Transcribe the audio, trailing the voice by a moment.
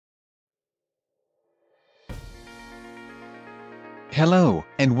Hello,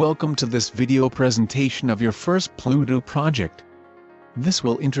 and welcome to this video presentation of your first Pluto project. This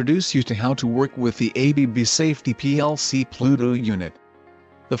will introduce you to how to work with the ABB Safety PLC Pluto unit.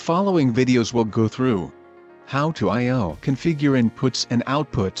 The following videos will go through how to I/O configure inputs and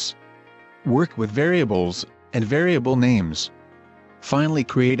outputs, work with variables and variable names. Finally,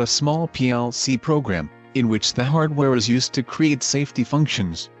 create a small PLC program, in which the hardware is used to create safety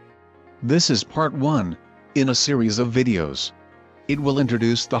functions. This is part 1, in a series of videos. It will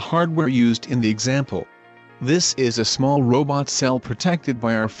introduce the hardware used in the example. This is a small robot cell protected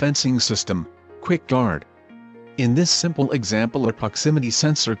by our fencing system, QuickGuard. In this simple example, a proximity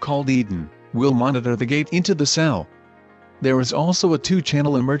sensor called Eden will monitor the gate into the cell. There is also a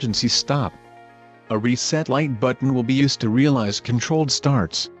 2-channel emergency stop. A reset light button will be used to realize controlled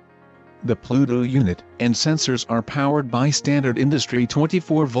starts. The Pluto unit and sensors are powered by standard industry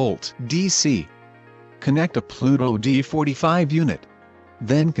 24-volt DC. Connect a Pluto D45 unit.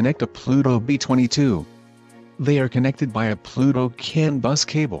 Then connect a Pluto B22. They are connected by a Pluto CAN bus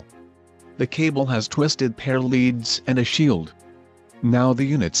cable. The cable has twisted pair leads and a shield. Now the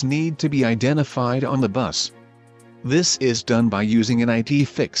units need to be identified on the bus. This is done by using an ID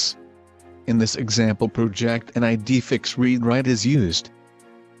fix. In this example project, an ID fix read-write is used.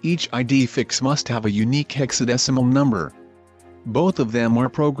 Each ID fix must have a unique hexadecimal number. Both of them are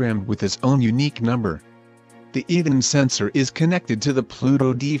programmed with its own unique number. The Eden sensor is connected to the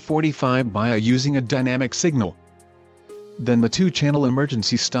Pluto D45 by using a dynamic signal. Then the 2-channel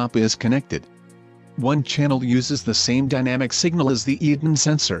emergency stop is connected. One channel uses the same dynamic signal as the Eden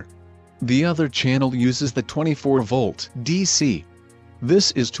sensor. The other channel uses the 24-volt DC.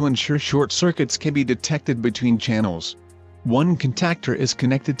 This is to ensure short circuits can be detected between channels. One contactor is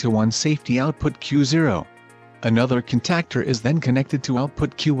connected to one safety output Q0. Another contactor is then connected to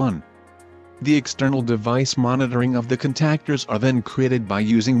output Q1. The external device monitoring of the contactors are then created by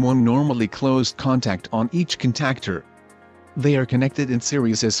using one normally closed contact on each contactor. They are connected in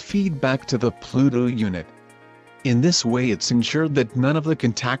series as feedback to the Pluto unit. In this way, it's ensured that none of the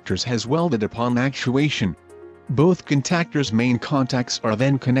contactors has welded upon actuation. Both contactors' main contacts are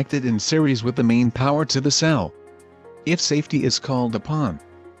then connected in series with the main power to the cell. If safety is called upon,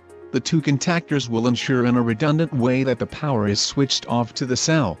 the 2 contactors will ensure in a redundant way that the power is switched off to the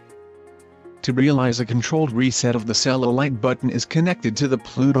cell. To realize a controlled reset of the cell, a light button is connected to the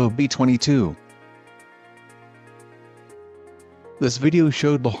Pluto B22. This video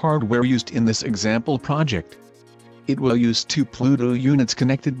showed the hardware used in this example project. It will use 2 Pluto units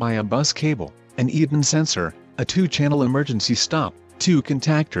connected by a bus cable, an Eden sensor, a 2-channel emergency stop, 2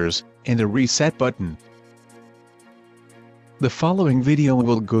 contactors, and a reset button. The following video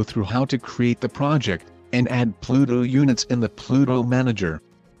will go through how to create the project and add Pluto units in the Pluto Manager.